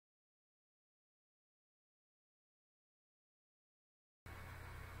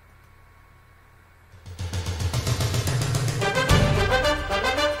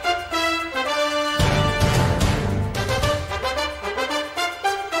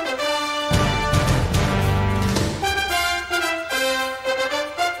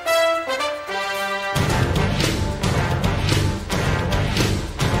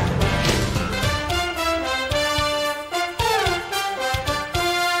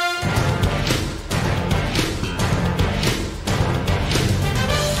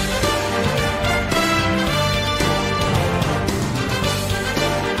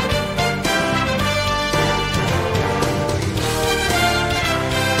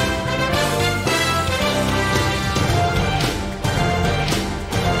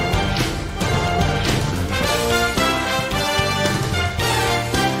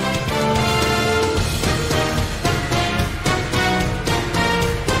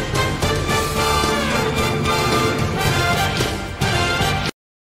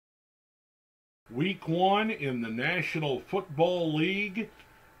Week 1 in the National Football League,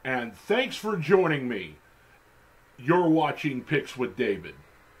 and thanks for joining me. You're watching Picks with David.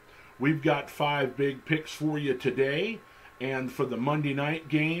 We've got 5 big picks for you today, and for the Monday night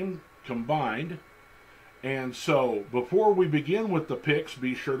game combined. And so, before we begin with the picks,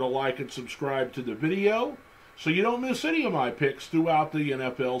 be sure to like and subscribe to the video so you don't miss any of my picks throughout the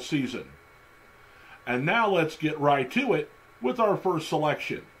NFL season. And now let's get right to it with our first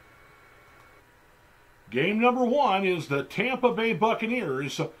selection. Game number 1 is the Tampa Bay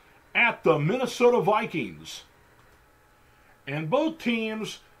Buccaneers at the Minnesota Vikings. And both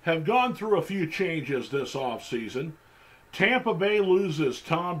teams have gone through a few changes this offseason. Tampa Bay loses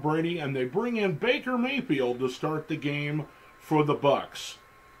Tom Brady, and they bring in Baker Mayfield to start the game for the Bucs.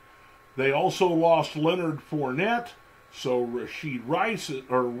 They also lost Leonard Fournette, so Rashid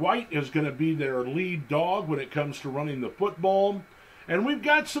White is going to be their lead dog when it comes to running the football. And we've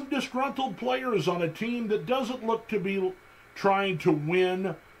got some disgruntled players on a team that doesn't look to be trying to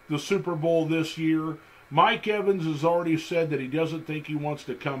win the Super Bowl this year. Mike Evans has already said that he doesn't think he wants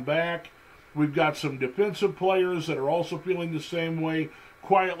to come back. We've got some defensive players that are also feeling the same way,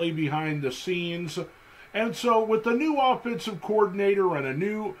 quietly behind the scenes. And so with the new offensive coordinator and a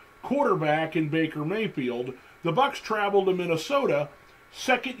new quarterback in Baker Mayfield, the Bucs travel to Minnesota,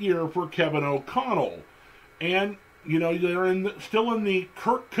 second year for Kevin O'Connell. And, you know, they're still in the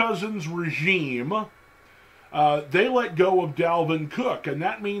Kirk Cousins regime. They let go of Dalvin Cook, and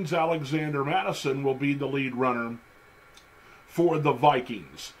that means Alexander Mattison will be the lead runner for the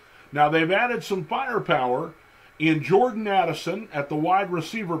Vikings. Now, they've added some firepower in Jordan Addison at the wide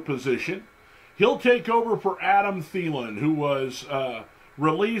receiver position. He'll take over for Adam Thielen, who was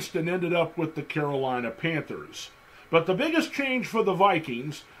released and ended up with the Carolina Panthers. But the biggest change for the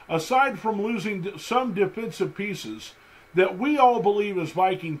Vikings, aside from losing some defensive pieces that we all believe as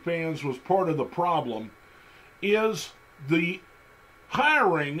Viking fans was part of the problem, is the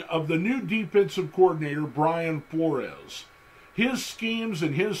hiring of the new defensive coordinator, Brian Flores. His schemes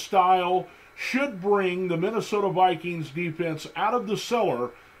and his style should bring the Minnesota Vikings defense out of the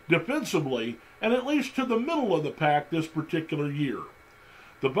cellar defensively and at least to the middle of the pack this particular year.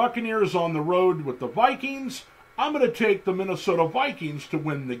 The Buccaneers on the road with the Vikings. I'm going to take the Minnesota Vikings to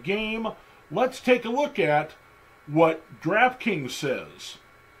win the game. Let's take a look at what DraftKings says.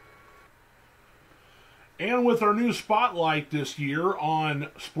 And with our new spotlight this year on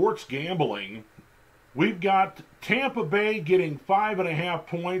sports gambling, we've got Tampa Bay getting 5.5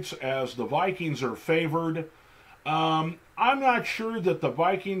 points as the Vikings are favored. I'm not sure that the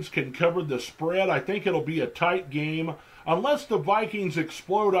Vikings can cover the spread. I think it'll be a tight game. Unless the Vikings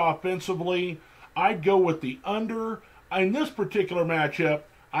explode offensively, I'd go with the under. In this particular matchup,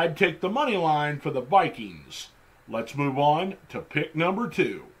 I'd take the money line for the Vikings. Let's move on to pick number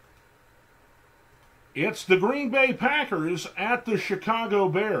 2. It's the Green Bay Packers at the Chicago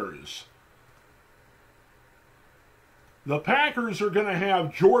Bears. The Packers are going to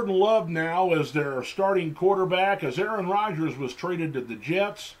have Jordan Love now as their starting quarterback, as Aaron Rodgers was traded to the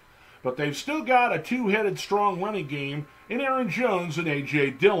Jets. But they've still got a two-headed strong running game in Aaron Jones and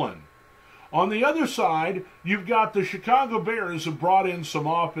A.J. Dillon. On the other side, you've got the Chicago Bears who brought in some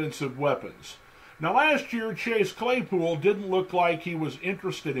offensive weapons. Now, last year, Chase Claypool didn't look like he was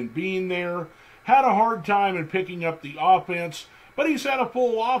interested in being there, had a hard time in picking up the offense, but he's had a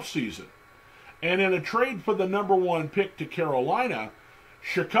full offseason. And in a trade for the number 1 pick to Carolina,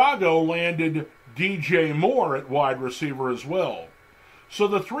 Chicago landed DJ Moore at wide receiver as well. So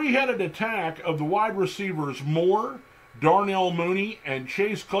the three-headed attack of the wide receivers Moore, Darnell Mooney, and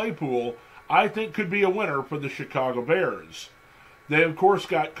Chase Claypool, I think could be a winner for the Chicago Bears. They, of course,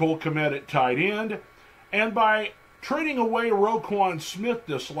 got Cole Kmet at tight end, and by trading away Roquan Smith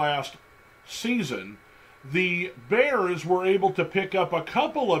this last season, the Bears were able to pick up a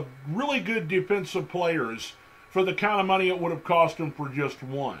couple of really good defensive players for the kind of money it would have cost them for just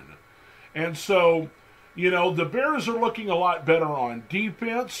one. And so, you know, the Bears are looking a lot better on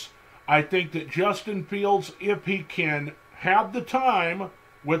defense. I think that Justin Fields, if he can have the time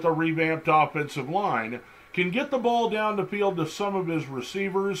with a revamped offensive line, can get the ball down the field to some of his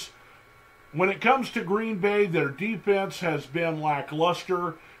receivers. When it comes to Green Bay, their defense has been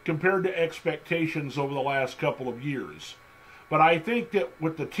lackluster compared to expectations over the last couple of years. But I think that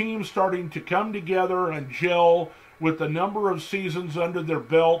with the team starting to come together and gel with the number of seasons under their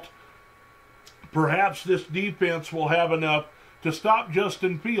belt, perhaps this defense will have enough to stop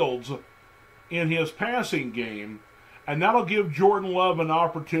Justin Fields in his passing game, and that'll give Jordan Love an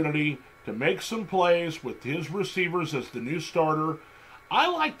opportunity to make some plays with his receivers as the new starter. I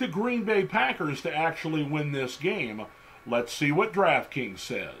like the Green Bay Packers to actually win this game. Let's see what DraftKings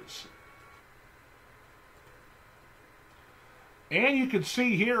says. And you can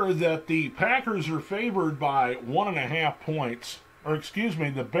see here that the Packers are favored by 1.5 points. Or excuse me,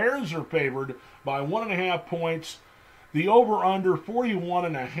 the Bears are favored by 1.5 points. The over-under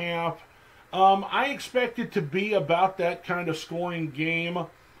 41.5. I expect it to be about that kind of scoring game.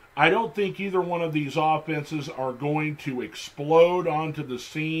 I don't think either one of these offenses are going to explode onto the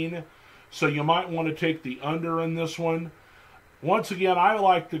scene. So you might want to take the under in this one. Once again, I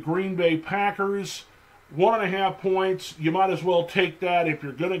like the Green Bay Packers. 1.5 points. You might as well take that if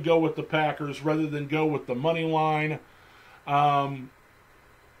you're going to go with the Packers rather than go with the money line. For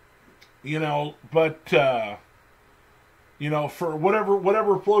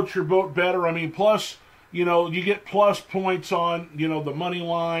whatever floats your boat better. I mean, plus, you get plus points on, the money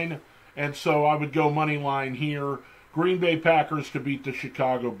line. And so I would go money line here. Green Bay Packers to beat the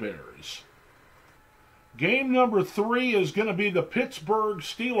Chicago Bears. Game number 3 is going to be the Pittsburgh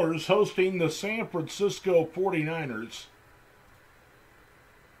Steelers hosting the San Francisco 49ers.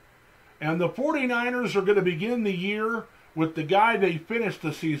 And the 49ers are going to begin the year with the guy they finished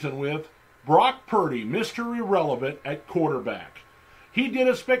the season with, Brock Purdy, Mr. Irrelevant at quarterback. He did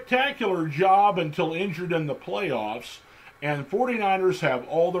a spectacular job until injured in the playoffs, and 49ers have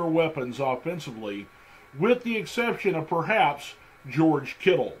all their weapons offensively, with the exception of perhaps George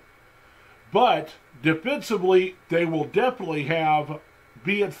Kittle. But defensively, they will definitely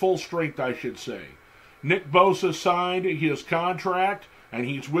be at full strength, I should say. Nick Bosa signed his contract, and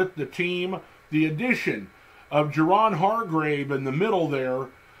he's with the team. The addition of Jerron Hargrave in the middle there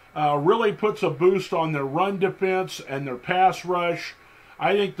really puts a boost on their run defense and their pass rush.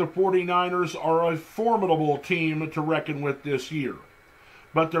 I think the 49ers are a formidable team to reckon with this year.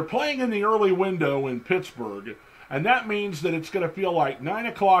 But they're playing in the early window in Pittsburgh, and that means that it's going to feel like 9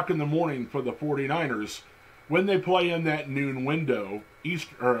 o'clock in the morning for the 49ers when they play in that noon window,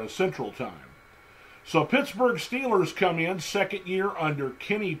 Central Time. So Pittsburgh Steelers come in second year under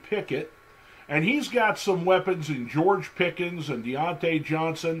Kenny Pickett, and he's got some weapons in George Pickens and Deontay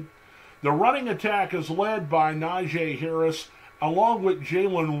Johnson. The running attack is led by Najee Harris, along with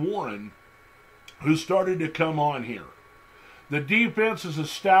Jaylen Warren, who started to come on here. The defense is as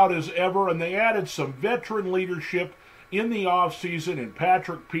stout as ever, and they added some veteran leadership in the offseason in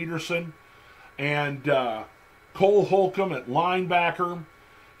Patrick Peterson and Cole Holcomb at linebacker.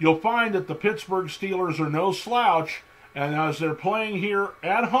 You'll find that the Pittsburgh Steelers are no slouch, and as they're playing here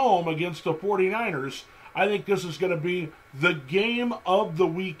at home against the 49ers, I think this is going to be the game of the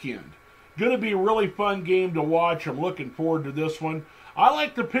weekend. Going to be a really fun game to watch. I'm looking forward to this one. I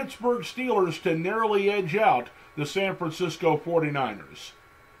like the Pittsburgh Steelers to narrowly edge out the San Francisco 49ers.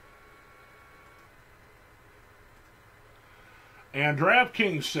 And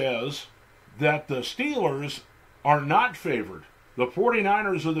DraftKings says that the Steelers are not favored. The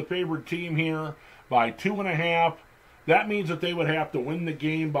 49ers are the favored team here by 2.5. That means that they would have to win the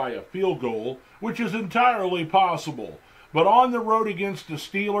game by a field goal, which is entirely possible. But on the road against the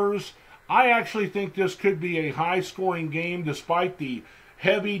Steelers, I actually think this could be a high-scoring game despite the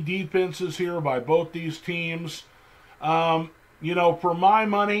heavy defenses here by both these teams. For my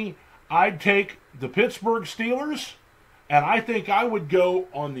money, I'd take the Pittsburgh Steelers, and I think I would go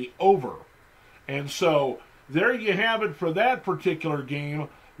on the over. And so there you have it for that particular game.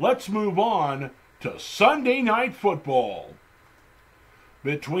 Let's move on to Sunday Night Football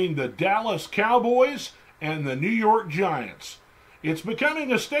between the Dallas Cowboys and the New York Giants. It's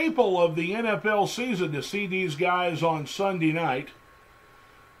becoming a staple of the NFL season to see these guys on Sunday night.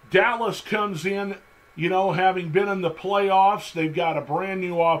 Dallas comes in, having been in the playoffs. They've got a brand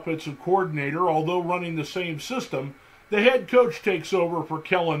new offensive coordinator, although running the same system. The head coach takes over for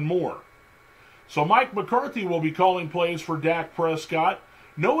Kellen Moore. So Mike McCarthy will be calling plays for Dak Prescott.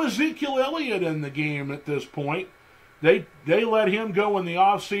 No Ezekiel Elliott in the game at this point. They let him go in the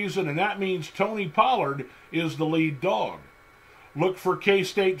offseason, and that means Tony Pollard is the lead dog. Look for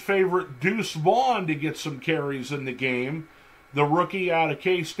K-State favorite Deuce Vaughn to get some carries in the game. The rookie out of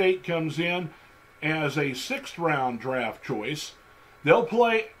K-State comes in as a 6th-round draft choice. They'll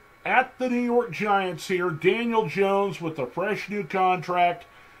play at the New York Giants here. Daniel Jones with a fresh new contract.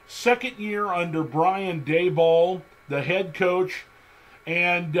 Second year under Brian Daboll, the head coach.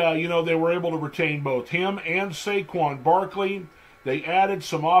 And, they were able to retain both him and Saquon Barkley. They added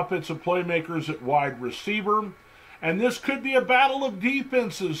some offensive playmakers at wide receiver. And this could be a battle of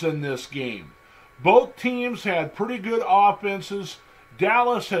defenses in this game. Both teams had pretty good offenses.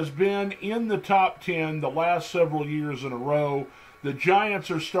 Dallas has been in the top 10 the last several years in a row. The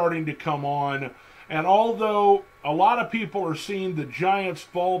Giants are starting to come on. And although a lot of people are seeing the Giants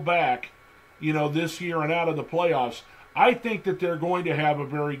fall back, this year and out of the playoffs, I think that they're going to have a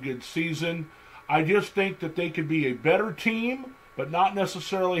very good season. I just think that they could be a better team but not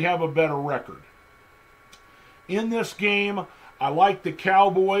necessarily have a better record. In this game, I like the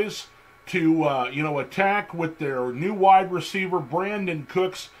Cowboys to attack with their new wide receiver Brandon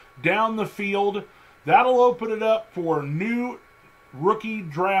Cooks down the field. That'll open it up for new rookie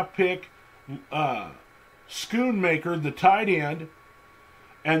draft pick Schoonmaker, the tight end,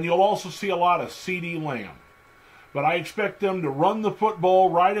 and you'll also see a lot of CeeDee Lamb. But I expect them to run the football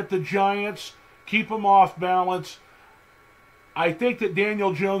right at the Giants, keep them off balance. I think that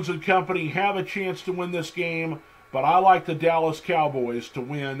Daniel Jones and company have a chance to win this game, but I like the Dallas Cowboys to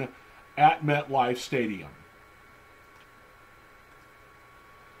win at MetLife Stadium.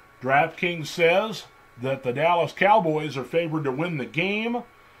 DraftKings says that the Dallas Cowboys are favored to win the game.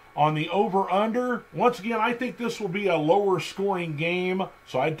 On the over-under, once again, I think this will be a lower scoring game,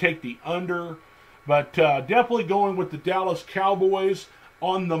 so I'd take the under. But definitely going with the Dallas Cowboys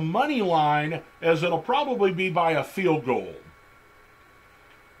on the money line, as it'll probably be by a field goal.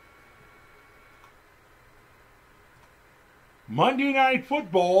 Monday Night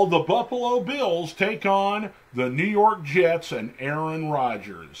Football, the Buffalo Bills take on the New York Jets and Aaron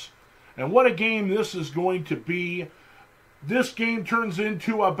Rodgers. And what a game this is going to be. This game turns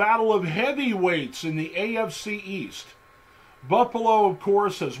into a battle of heavyweights in the AFC East. Buffalo, of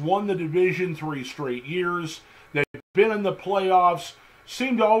course, has won the division 3 straight years. They've been in the playoffs,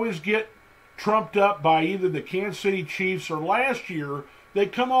 seem to always get trumped up by either the Kansas City Chiefs or last year they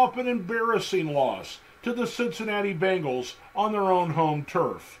come off an embarrassing loss to the Cincinnati Bengals on their own home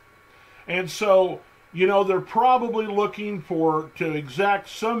turf. And so, they're probably looking to exact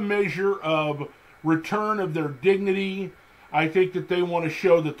some measure of return of their dignity. I think that they want to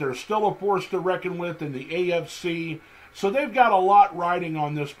show that they're still a force to reckon with in the AFC. So they've got a lot riding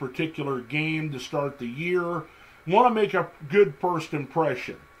on this particular game to start the year. Want to make a good first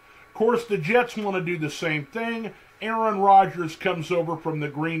impression. Of course, the Jets want to do the same thing. Aaron Rodgers comes over from the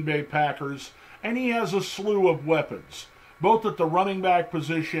Green Bay Packers, and he has a slew of weapons, both at the running back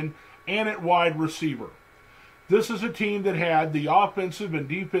position and at wide receiver. This is a team that had the offensive and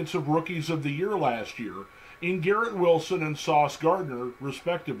defensive rookies of the year last year in Garrett Wilson and Sauce Gardner,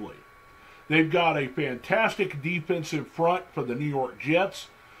 respectively. They've got a fantastic defensive front for the New York Jets,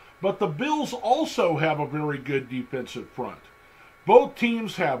 but the Bills also have a very good defensive front. Both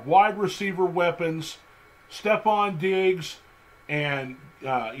teams have wide receiver weapons. Stephon Diggs and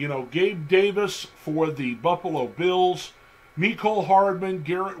Gabe Davis for the Buffalo Bills, Mecole Hardman,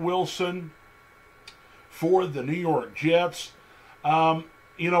 Garrett Wilson for the New York Jets.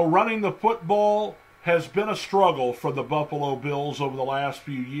 Running the football has been a struggle for the Buffalo Bills over the last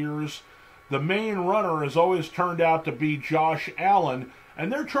few years. The main runner has always turned out to be Josh Allen,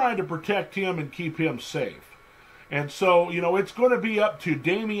 and they're trying to protect him and keep him safe. And so, it's going to be up to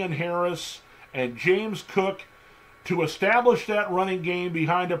Damian Harris and James Cook to establish that running game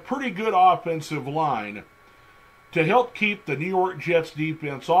behind a pretty good offensive line to help keep the New York Jets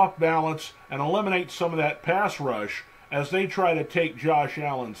defense off balance and eliminate some of that pass rush as they try to take Josh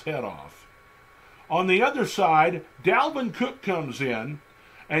Allen's head off. On the other side, Dalvin Cook comes in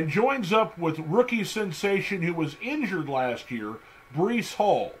and joins up with rookie sensation who was injured last year, Breece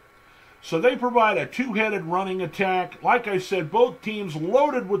Hall. So they provide a two-headed running attack. Like I said, both teams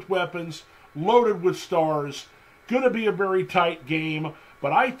loaded with weapons, loaded with stars. Going to be a very tight game,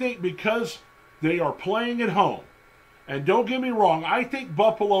 but I think because they are playing at home, and don't get me wrong, I think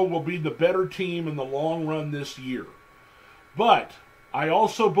Buffalo will be the better team in the long run this year. But I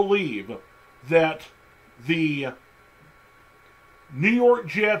also believe that the New York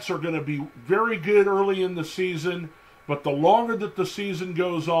Jets are going to be very good early in the season, but the longer that the season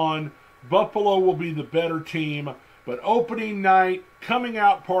goes on, Buffalo will be the better team. But opening night, coming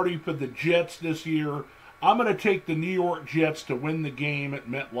out party for the Jets this year, I'm going to take the New York Jets to win the game at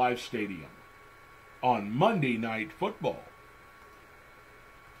MetLife Stadium on Monday Night Football.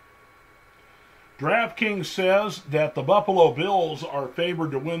 DraftKings says that the Buffalo Bills are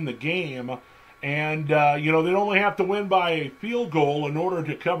favored to win the game, and they only have to win by a field goal in order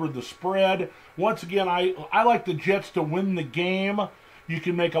to cover the spread. Once again, I like the Jets to win the game. You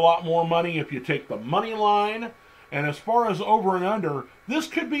can make a lot more money if you take the money line. And as far as over and under, this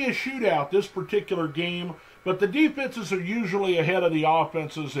could be a shootout, this particular game, but the defenses are usually ahead of the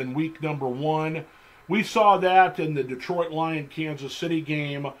offenses in week number 1. We saw that in the Detroit Lions-Kansas City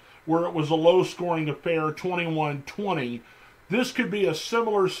game where it was a low-scoring affair, 21-20. This could be a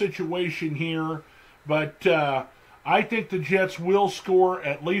similar situation here, but I think the Jets will score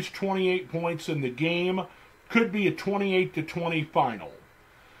at least 28 points in the game. Could be a 28-20 final.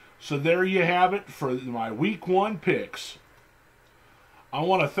 So there you have it for my Week 1 picks. I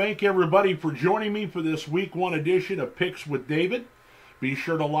want to thank everybody for joining me for this Week 1 edition of Picks with David. Be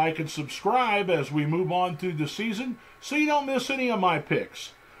sure to like and subscribe as we move on through the season so you don't miss any of my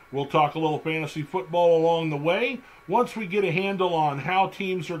picks. We'll talk a little fantasy football along the way once we get a handle on how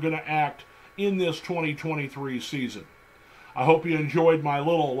teams are going to act in this 2023 season. I hope you enjoyed my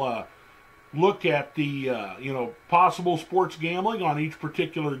little look at the possible sports gambling on each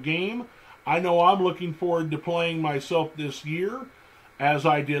particular game. I know I'm looking forward to playing myself this year, as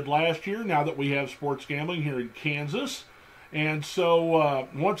I did last year, now that we have sports gambling here in Kansas. And so,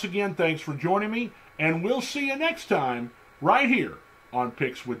 once again, thanks for joining me, and we'll see you next time right here on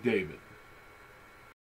Picks with David.